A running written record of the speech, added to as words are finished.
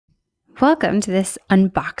Welcome to this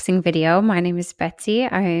unboxing video. My name is Betsy.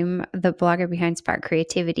 I'm the blogger behind Spark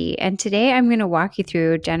Creativity, and today I'm going to walk you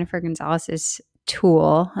through Jennifer Gonzalez's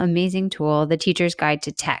amazing tool, The Teacher's Guide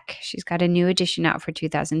to Tech. She's got a new edition out for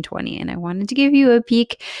 2020, and I wanted to give you a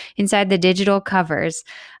peek inside the digital covers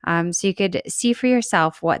so you could see for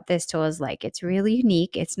yourself what this tool is like. It's really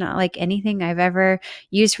unique. It's not like anything I've ever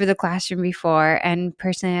used for the classroom before, and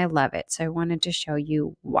personally, I love it. So I wanted to show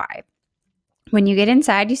you why. When you get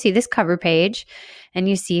inside, you see this cover page and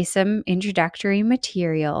you see some introductory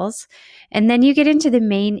materials. And then you get into the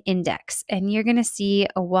main index and you're going to see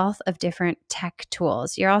a wealth of different tech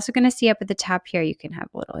tools. You're also going to see up at the top here, you can have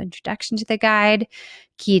a little introduction to the guide,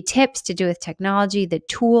 key tips to do with technology, the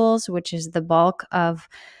tools, which is the bulk of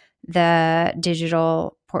the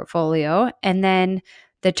digital portfolio, and then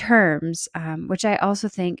the terms, which I also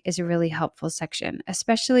think is a really helpful section,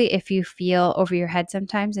 especially if you feel over your head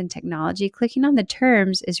sometimes in technology. Clicking on the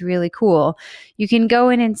terms is really cool. You can go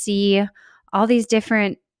in and see all these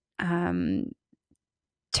different terms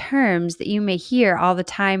that you may hear all the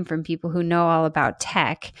time from people who know all about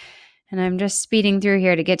tech. And I'm just speeding through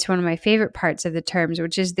here to get to one of my favorite parts of the terms,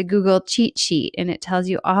 which is the Google cheat sheet. And it tells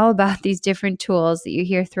you all about these different tools that you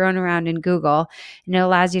hear thrown around in Google. And it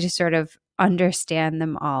allows you to sort of understand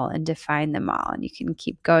them all and define them all. And you can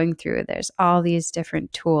keep going through. There's all these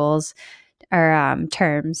different tools or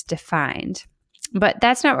terms defined. But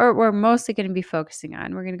that's not what we're mostly going to be focusing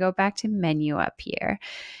on. We're going to go back to menu up here.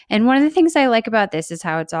 And one of the things I like about this is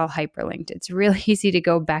how it's all hyperlinked. It's really easy to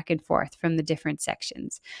go back and forth from the different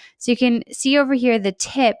sections. So you can see over here the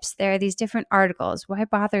tips. There are these different articles. Why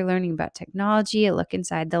bother learning about technology? A look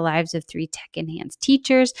inside the lives of 3 tech-enhanced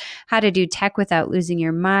teachers. How to do tech without losing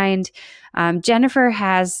your mind. Jennifer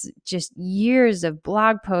has just years of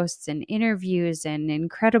blog posts and interviews and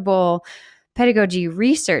incredible pedagogy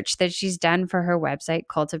research that she's done for her website,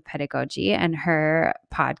 Cult of Pedagogy, and her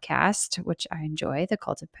podcast, which I enjoy, the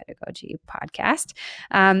Cult of Pedagogy podcast.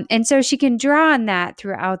 And so she can draw on that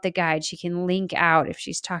throughout the guide. She can link out if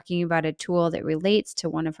she's talking about a tool that relates to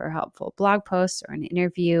one of her helpful blog posts or an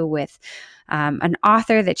interview with an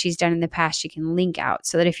author that she's done in the past. She can link out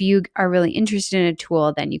so that if you are really interested in a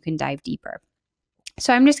tool, then you can dive deeper.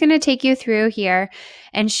 So I'm just going to take you through here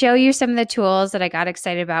and show you some of the tools that I got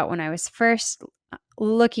excited about when I was first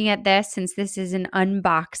looking at this, since this is an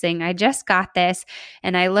unboxing. I just got this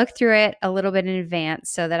and I looked through it a little bit in advance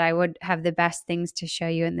so that I would have the best things to show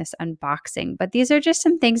you in this unboxing. But these are just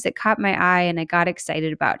some things that caught my eye and I got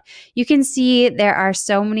excited about. You can see there are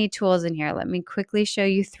so many tools in here. Let me quickly show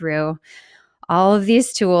you through all of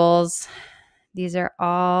these tools. These are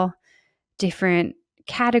all different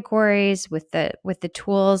categories with the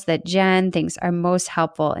tools that Jen thinks are most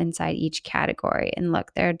helpful inside each category. And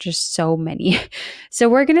look, there are just so many. So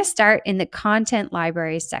we're going to start in the content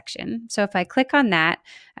libraries section. So if I click on that,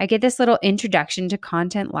 I get this little introduction to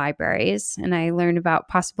content libraries and I learn about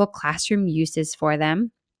possible classroom uses for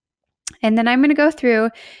them. And then I'm going to go through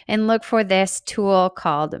and look for this tool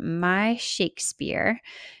called My Shakespeare.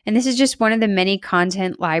 And this is just one of the many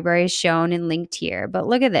content libraries shown and linked here. But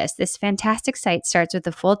look at this. This fantastic site starts with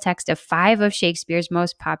the full text of 5 of Shakespeare's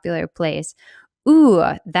most popular plays. Ooh,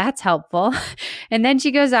 that's helpful. And then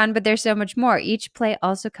she goes on, but there's so much more. Each play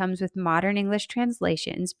also comes with modern English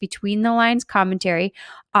translations, between the lines commentary,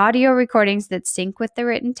 audio recordings that sync with the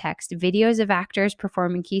written text, videos of actors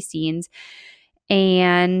performing key scenes,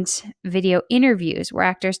 and video interviews where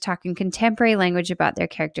actors talk in contemporary language about their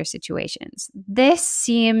character situations. This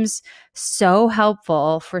seems so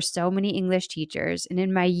helpful for so many English teachers. And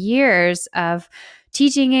in my years of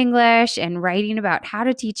teaching English and writing about how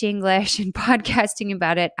to teach English and podcasting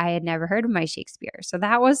about it, I had never heard of My Shakespeare. So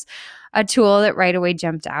that was a tool that right away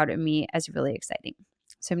jumped out at me as really exciting.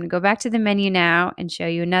 So I'm going to go back to the menu now and show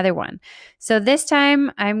you another one. So this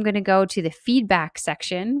time I'm going to go to the feedback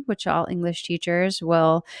section, which all English teachers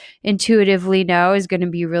will intuitively know is going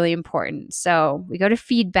to be really important. So we go to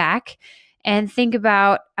feedback and think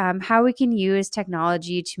about how we can use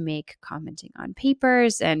technology to make commenting on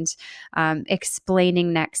papers and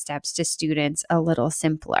explaining next steps to students a little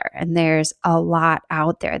simpler. And there's a lot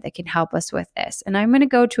out there that can help us with this. And I'm going to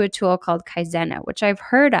go to a tool called Kaizen, which I've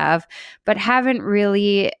heard of, but haven't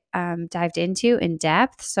really dived into in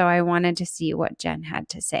depth. So I wanted to see what Jen had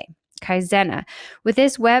to say. Kaizen. With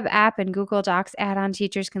this web app and Google Docs add-on,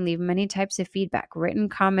 teachers can leave many types of feedback, written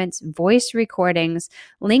comments, voice recordings,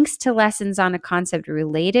 links to lessons on a concept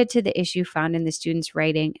related to the issue found in the student's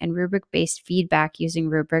writing, and rubric-based feedback using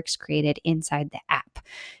rubrics created inside the app.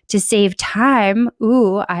 To save time,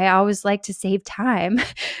 I always like to save time,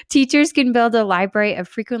 teachers can build a library of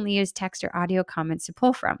frequently used text or audio comments to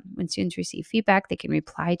pull from. When students receive feedback, they can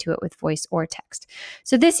reply to it with voice or text.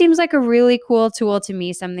 So this seems like a really cool tool to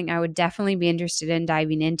me, something I would definitely be interested in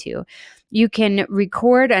diving into. You can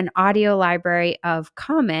record an audio library of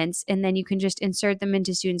comments, and then you can just insert them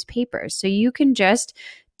into students' papers. So you can just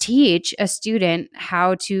teach a student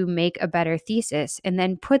how to make a better thesis and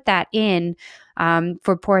then put that in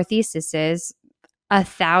for poor theses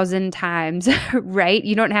 1,000 times, right?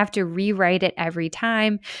 You don't have to rewrite it every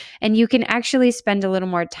time. And you can actually spend a little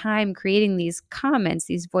more time creating these comments,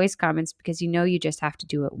 these voice comments, because you just have to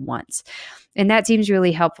do it once. And that seems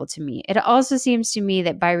really helpful to me. It also seems to me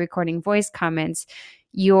that by recording voice comments,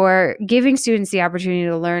 you're giving students the opportunity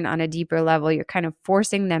to learn on a deeper level. You're kind of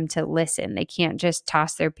forcing them to listen. They can't just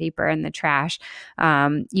toss their paper in the trash.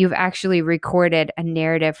 You've actually recorded a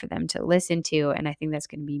narrative for them to listen to, and I think that's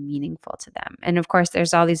going to be meaningful to them. And of course,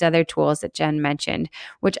 there's all these other tools that Jen mentioned,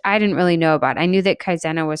 which I didn't really know about. I knew that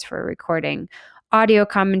Kaizena was for recording audio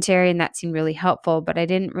commentary, and that seemed really helpful, but I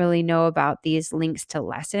didn't really know about these links to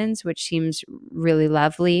lessons, which seems really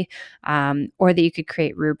lovely, or that you could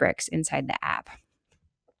create rubrics inside the app.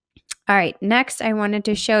 All right, next I wanted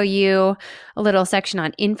to show you a little section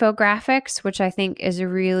on infographics, which I think is a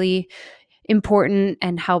really important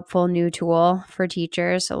and helpful new tool for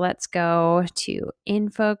teachers. So let's go to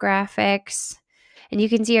infographics. And you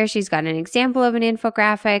can see here she's got an example of an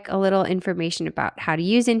infographic, a little information about how to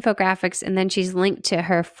use infographics, and then she's linked to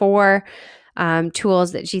her 4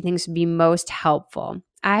 tools that she thinks would be most helpful.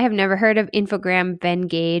 I have never heard of Infogram,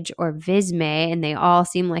 Venngage, or Visme, and they all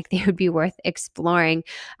seem like they would be worth exploring.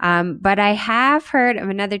 But I have heard of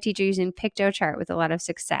another teacher using Piktochart with a lot of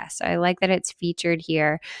success. So I like that it's featured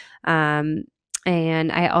here. And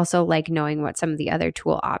I also like knowing what some of the other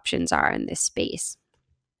tool options are in this space.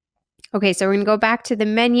 Okay, so we're going to go back to the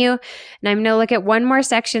menu, and I'm going to look at one more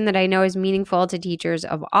section that I know is meaningful to teachers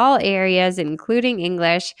of all areas, including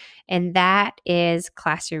English, and that is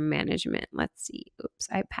classroom management. Let's see. Oops,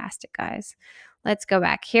 I passed it, guys. Let's go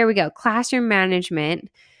back. Here we go. Classroom management.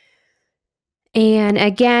 And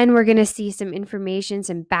again, we're going to see some information,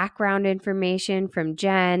 some background information from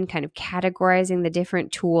Jen, kind of categorizing the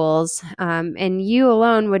different tools. And you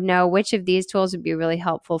alone would know which of these tools would be really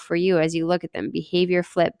helpful for you as you look at them. Behavior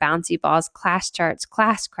Flip, Bouncy Balls, Class Charts,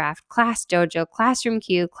 Classcraft, Class Dojo, Classroom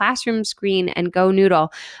Cue, Classroom Screen, and Go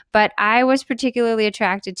Noodle. But I was particularly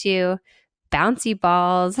attracted to Bouncy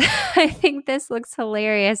Balls. I think this looks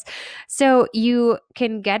hilarious. So you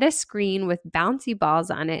can get a screen with bouncy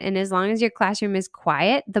balls on it, and as long as your classroom is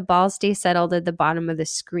quiet, the balls stay settled at the bottom of the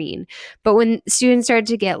screen. But when students start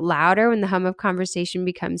to get louder, when the hum of conversation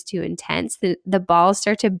becomes too intense, the balls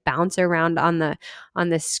start to bounce around on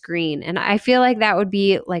the screen. And I feel like that would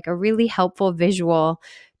be like a really helpful visual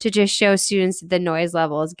to just show students that the noise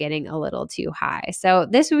level is getting a little too high. So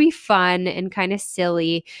this would be fun and kind of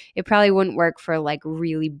silly. It probably wouldn't work for like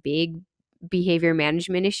really big behavior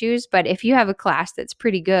management issues, but if you have a class that's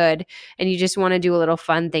pretty good and you just want to do a little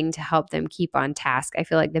fun thing to help them keep on task, I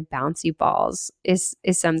feel like the bouncy balls is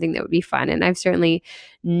something that would be fun. And I've certainly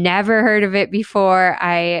never heard of it before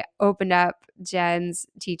I opened up Jen's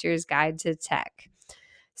Teacher's Guide to Tech.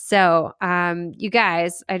 So, you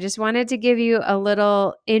guys, I just wanted to give you a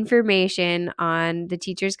little information on the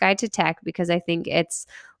Teacher's Guide to Tech because I think it's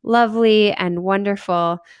lovely and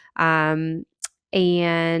wonderful. And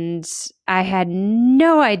I had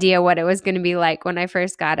no idea what it was going to be like when I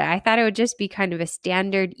first got it. I thought it would just be kind of a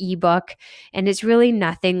standard ebook, and it's really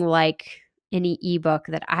nothing like any ebook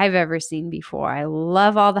that I've ever seen before. I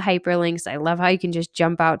love all the hyperlinks. I love how you can just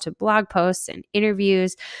jump out to blog posts and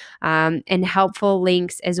interviews and helpful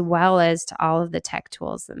links, as well as to all of the tech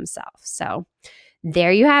tools themselves. So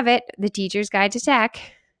there you have it, the Teacher's Guide to Tech.